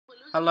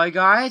Hello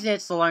guys,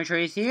 it's the Lone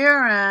Trees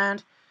here,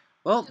 and,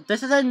 well,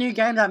 this is a new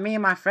game that me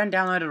and my friend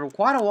downloaded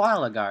quite a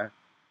while ago.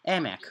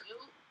 Airmech.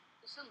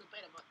 It's still in the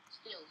beta, but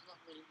still, it's not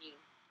really new.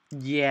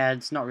 Yeah,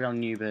 it's not real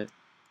new, but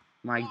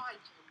my... Why, Jim?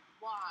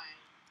 Why?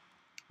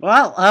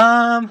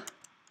 Well,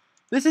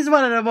 this is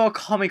one of the more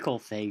comical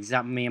things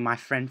that me and my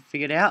friend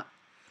figured out.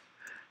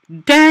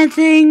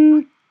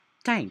 Dancing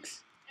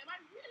tanks. And I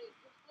really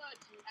prefer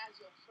you as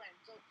your friend,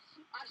 so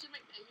I should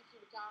make a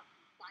YouTube account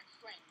my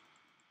friend.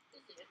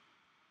 Is it?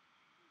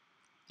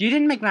 You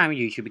didn't make my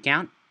YouTube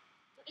account?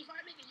 But if I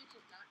make a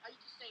YouTube account, are you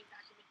just saying that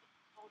I should make it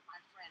called my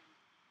friend?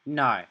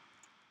 No.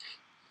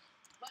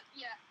 But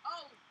yeah,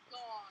 oh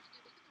gosh,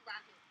 dude, look at the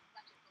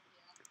ratchet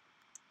over here.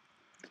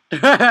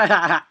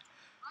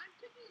 I'm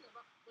thinking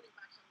about putting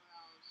back somewhere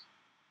else.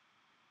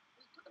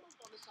 Just put them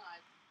on the side.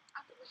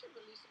 I think we should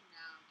release it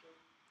now, Joe.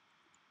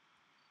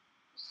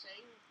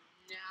 Saying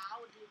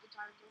now would be a good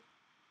time, Joe.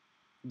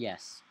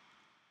 Yes.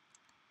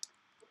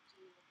 Put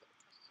some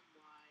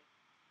Y.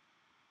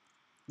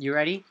 You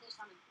ready?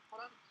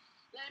 Hold on.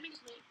 Let me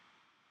just make.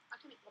 I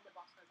can make the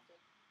box then.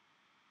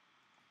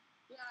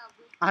 Yeah,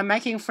 I'm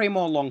making 3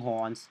 more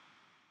longhorns.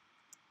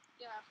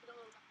 Yeah, if we don't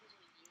know that there's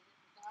any unit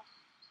and stuff,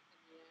 and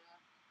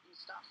yeah, and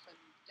stuff, and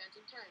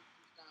dancing tank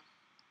and stuff.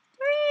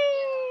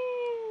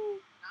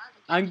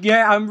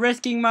 Yeah. I'm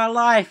risking my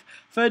life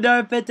for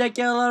no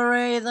particular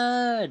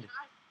reason.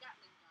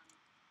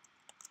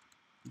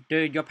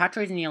 Dude, your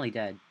Patro is nearly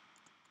dead.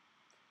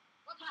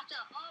 What Patro?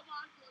 Oh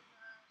my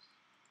goodness.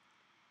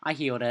 I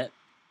healed it.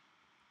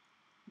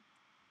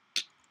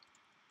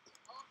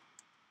 Oh.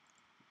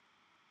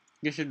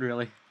 You should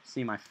really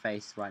see my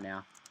face right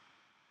now.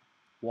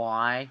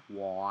 Why?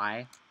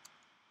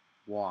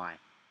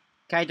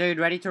 Okay, dude,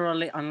 ready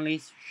to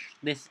unleash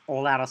this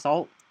all-out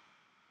assault?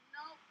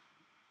 No.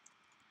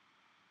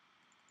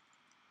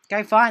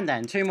 Okay, fine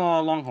then. 2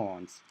 more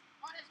longhorns.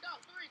 Oh, let's go.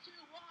 3, 2,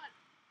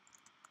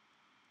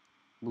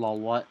 1. Lol,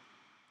 what?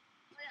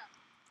 Oh, yeah.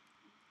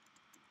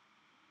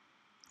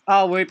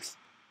 Oh, whoops.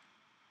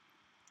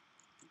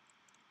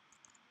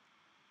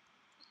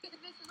 This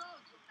is all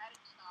dramatic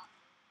stuff.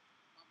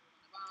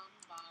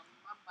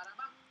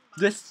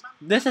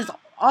 This is...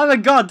 Oh my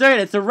god, dude,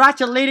 it's a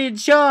ratchet leading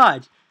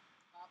charge!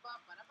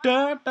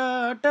 Don't focus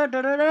on that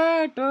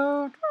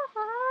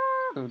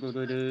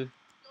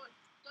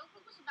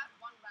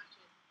one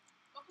ratchet.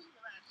 Focus on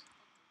the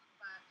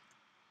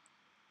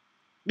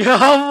rest.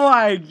 Oh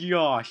my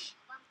gosh.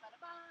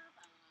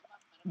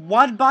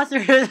 One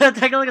buster.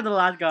 Take a look at the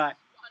last guy.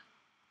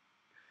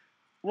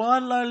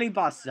 One lonely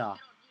buster.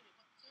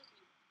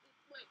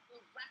 Wait,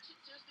 will ratchet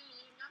seriously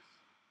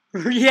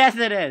leading us? Yes,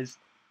 it is.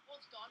 Oh,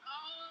 it's gone.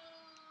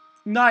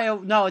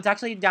 Oh. No, it's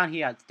actually down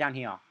here. It's down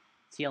here.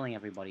 It's healing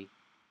everybody.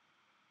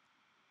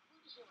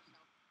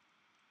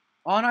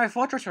 Oh no,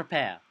 fortress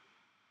repair.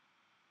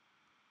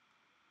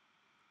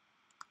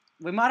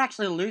 We might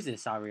actually lose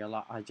this, I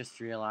just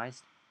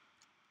realized.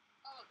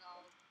 Oh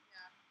no,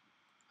 yeah.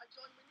 I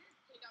joined when you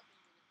take out the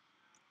units.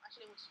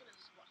 Actually, we're just gonna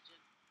just watch it.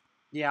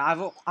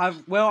 Yeah,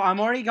 well, I'm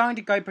already going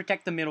to go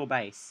protect the middle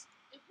base.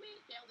 If we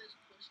fail this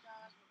push,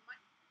 guys,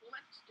 we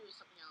might just do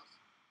something else.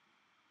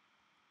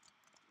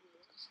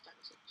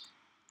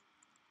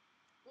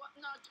 What?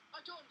 No,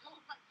 Jordan, come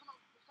on, come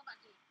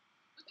back here.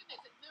 Look at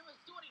this, they were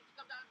sorting to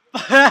come down.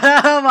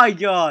 Oh my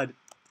god.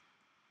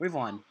 We've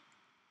won.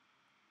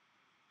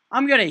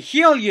 I'm gonna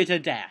heal you to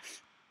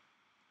death.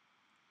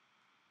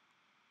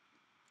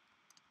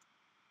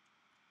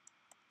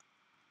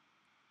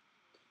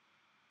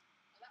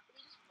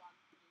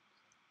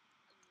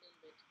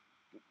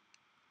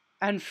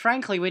 And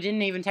frankly, we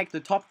didn't even take the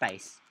top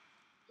base.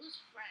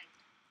 Who's Frank?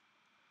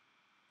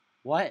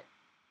 What?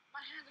 My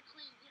hands are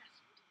clean, yes.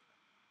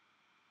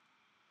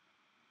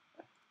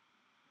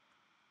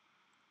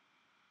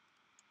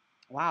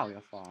 Wow,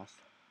 you're fast.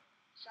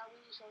 Shall we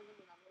show them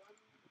another one?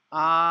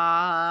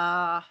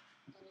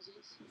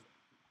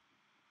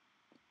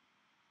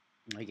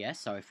 I guess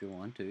so if you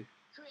want to.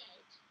 Create.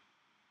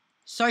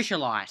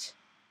 Socialite.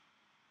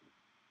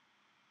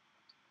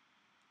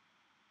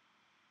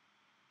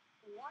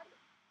 What?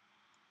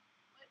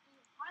 Wait, do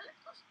pilot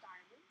cost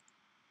diamonds?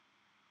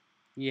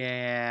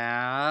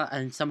 Yeah,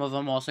 and some of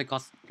them also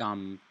cost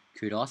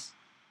kudos.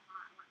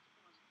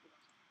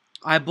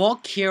 I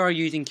bought Kira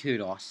using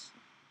kudos.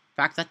 In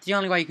fact, that's the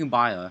only way you can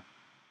buy her.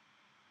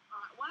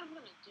 What I'm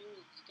gonna do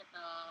is get the.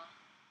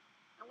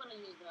 I'm gonna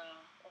use the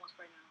oil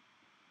spray now.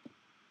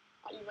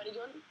 Are you ready,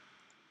 Jordan?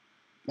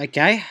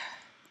 Okay.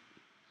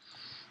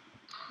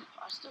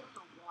 I still don't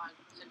know why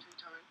the sentry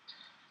turret.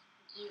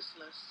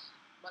 Useless,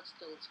 but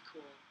still it's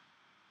cool.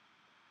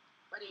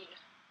 Ready?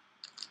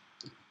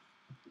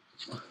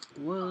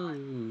 Whoa.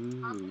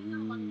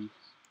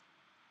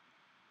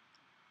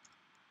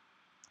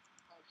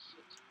 Oh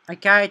shit.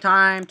 Okay,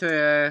 time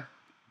to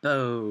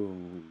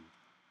boom.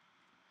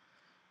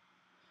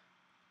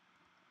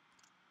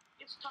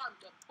 It's time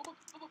to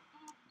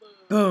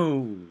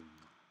Boom.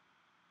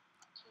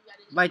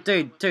 Wait,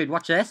 dude,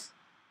 watch this.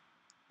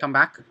 Come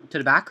back to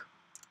the back.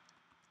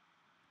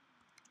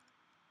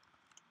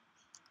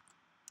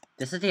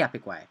 This is the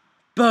epic way.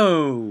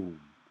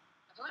 Boom!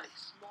 I feel like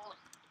small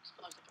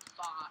explodes like a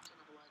fart, in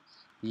other words.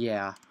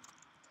 Yeah.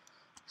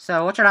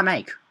 So, what should I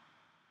make?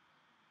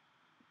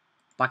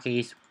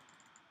 Buckies.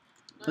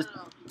 No.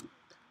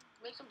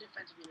 Make some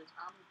defensive units.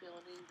 I'm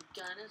building the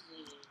gunners.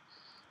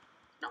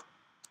 No.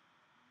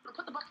 No,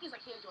 put the buckies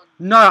like here, Jordan.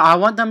 No, I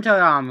want them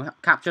to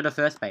capture the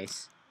first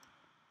base.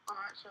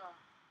 Alright, sure.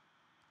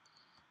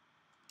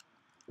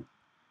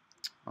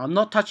 I'm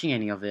not touching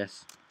any of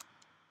this.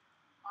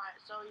 Alright,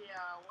 so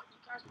yeah, what you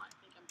guys might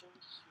think I'm doing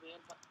is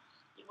weird, but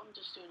what I'm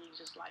just doing is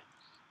just like,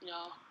 you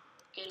know,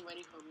 getting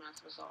ready for a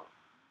massive assault.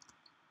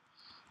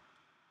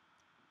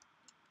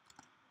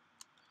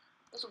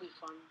 This will be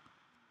fun.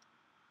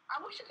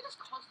 I wish I could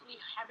just constantly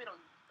have it on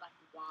like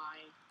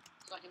Y,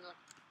 so I can like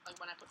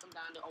when I put them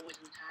down, they're always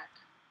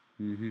intact.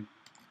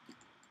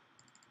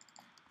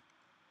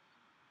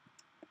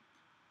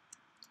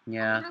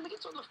 Yeah. I'm gonna make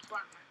it on the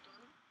front, right,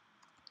 Jordan?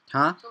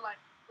 Huh? So like,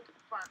 look at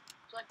the front.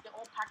 So like they're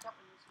all packed up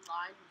in this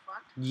line in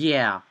front.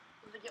 Yeah.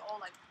 So they get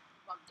all like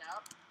bugged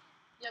out.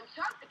 Yeah, we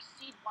can't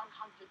exceed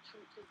 100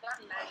 troops because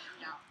that lags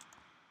me out.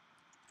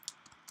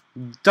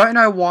 Don't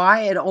know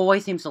why, it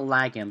always seems to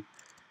lag him.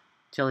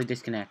 Till he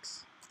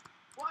disconnects.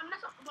 Well,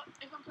 unless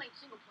if I'm playing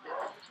single player,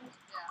 yeah,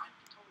 I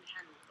can totally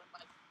handle it.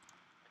 But like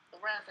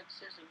the rest, like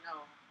seriously,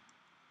 no.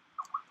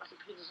 My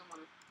computer doesn't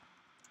want it.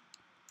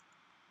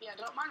 Yeah,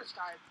 don't mind the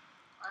Skype.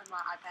 I have my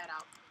iPad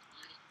out.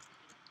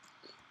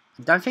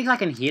 I don't think I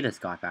can hear the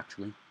Skype,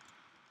 actually.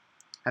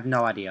 I have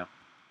no idea.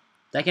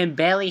 They can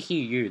barely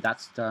hear you,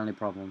 that's the only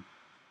problem.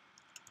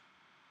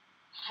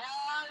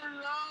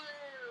 Hello!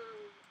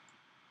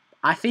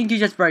 I think you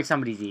just broke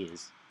somebody's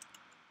ears.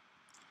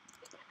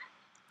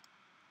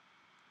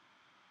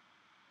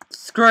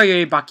 Screw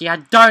you, Bucky, I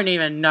don't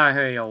even know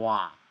who you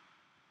are.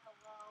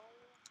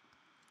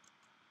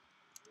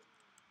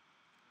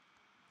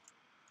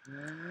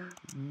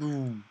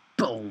 Boom,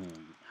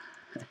 boom.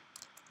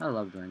 I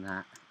love doing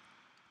that.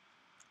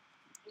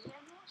 Is there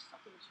anyone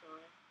stuck in the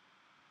story?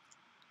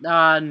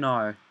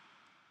 No.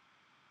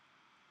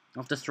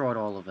 I've destroyed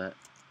all of it.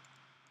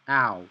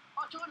 Ow.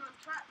 Oh, Jordan, I'm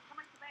trapped. Come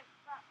back to base.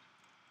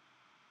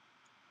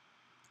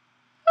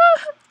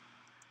 Trapped.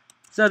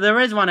 So there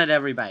is one at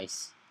every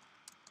base.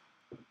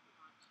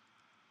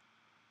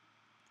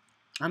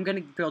 I'm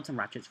gonna build some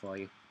ratchets for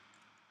you.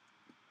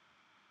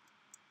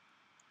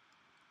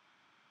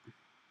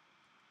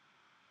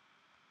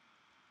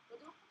 But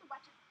don't put the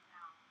ratchet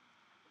down.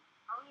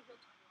 I only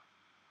built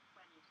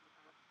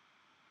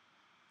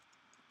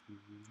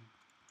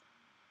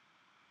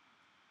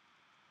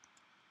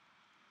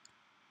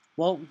 21.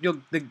 Well,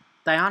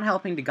 they aren't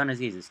helping the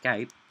gunners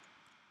escape.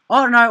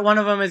 Oh no, one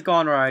of them has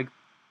gone rogue.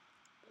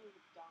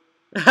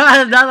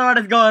 Another one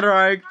has gone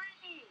rogue.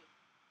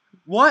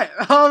 What?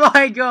 Oh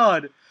my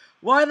god!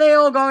 Why are they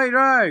all going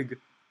rogue?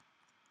 I'm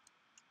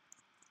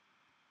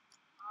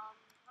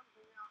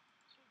bringing out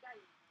 2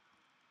 guys.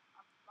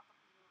 I'm up a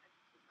new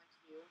entity next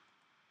to you.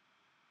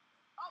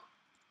 Oh,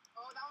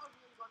 that was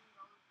really gone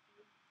rogue,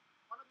 dude.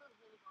 One of them's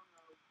really gone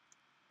rogue.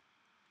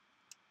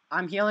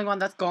 I'm healing one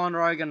that's gone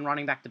rogue and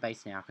running back to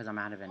base now because I'm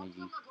out of energy.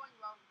 I'm not going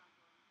rogue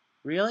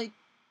now. Really?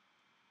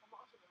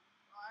 Most of them.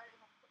 Alright,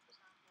 if I put this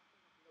down,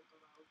 they'll go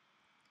rogue.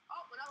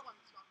 Oh, another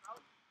one's gone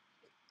rogue.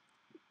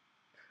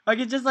 I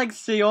can just like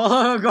see all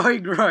of them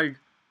going rogue.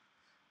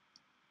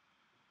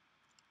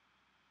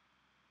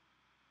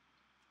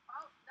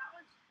 Oh, that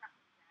one's trapped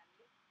in the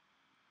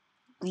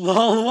gaddy.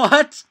 Lol,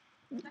 what?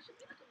 That should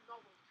be like a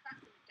novel,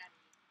 trapped in the gaddy.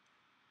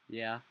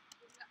 Yeah.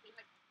 Wouldn't that be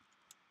like...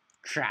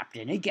 Trapped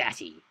in a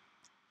Gatty.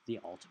 The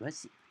Ultimate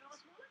Series. No,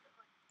 it's more like a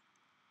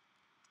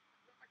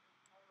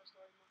horror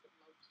story, more like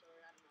a love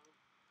story, I don't know.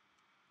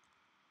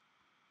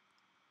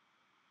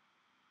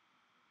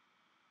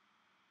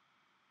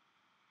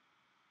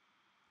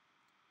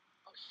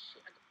 Oh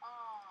shit,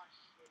 oh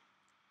shit.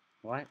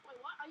 What? Wait,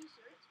 what? Are you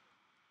serious?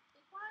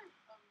 If I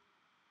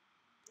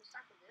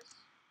recycle this,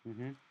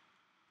 because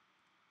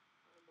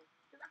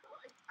I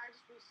thought if I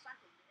just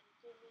recycled it and it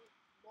gave me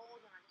more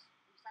than I just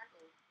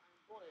recycled and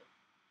bought it.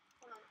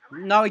 Hold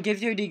on, No, it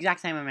gives you the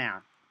exact same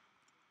amount.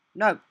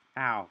 No.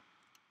 Ow.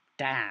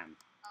 Damn.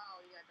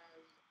 Oh yeah, it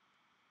does.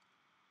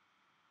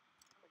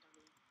 I'm a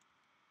dummy.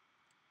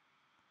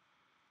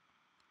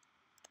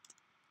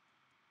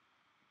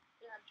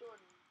 Yeah,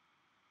 Jordan.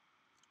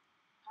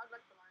 How'd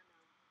like the line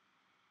now?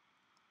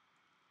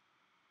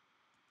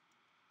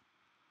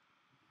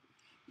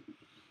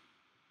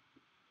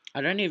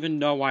 I don't even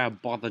know why I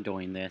bother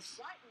doing this.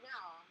 Right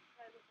now, I'm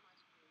trying to look at my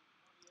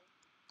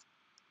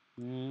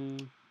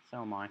screen.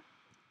 So am I.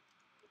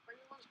 If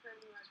anyone's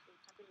craving ice cream,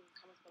 type it in the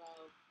comments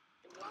below.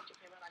 And what's your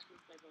favorite ice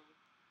cream flavor?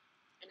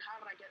 And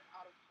how did I get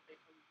out of it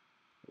from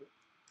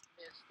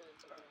this to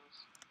something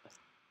else?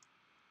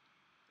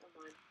 Never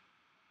mind.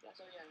 Yeah,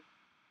 so yeah.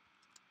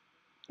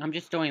 I'm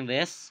just doing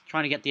this,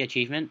 trying to get the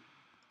achievement.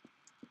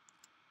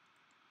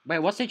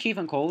 Wait, what's the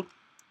achievement called?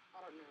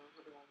 I don't know.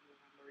 I don't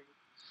remember.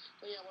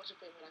 So yeah, what's your